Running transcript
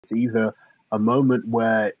It's either a moment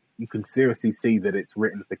where you can seriously see that it's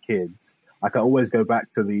written for kids. Like I always go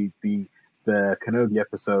back to the Kenobi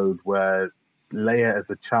episode where Leia as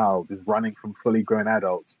a child is running from fully grown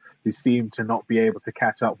adults who seem to not be able to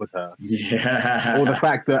catch up with her. Yeah. Or the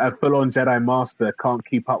fact that a full-on Jedi Master can't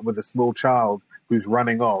keep up with a small child who's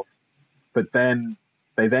running off. But then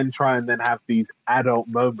they then try and then have these adult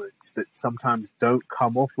moments that sometimes don't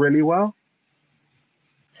come off really well.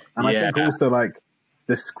 And I think also like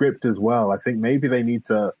the script as well. I think maybe they need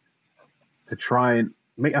to try and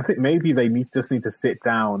I think maybe they just need to sit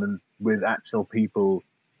down and with actual people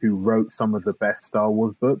who wrote some of the best Star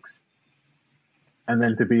Wars books, and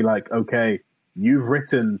then to be like, okay, you've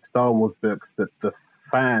written Star Wars books that the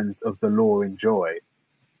fans of the lore enjoy.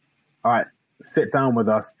 All right, sit down with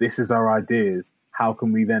us. This is our ideas. How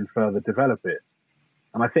can we then further develop it?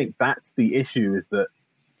 And I think that's the issue, is that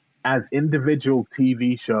as individual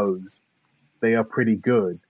TV shows, they are pretty good.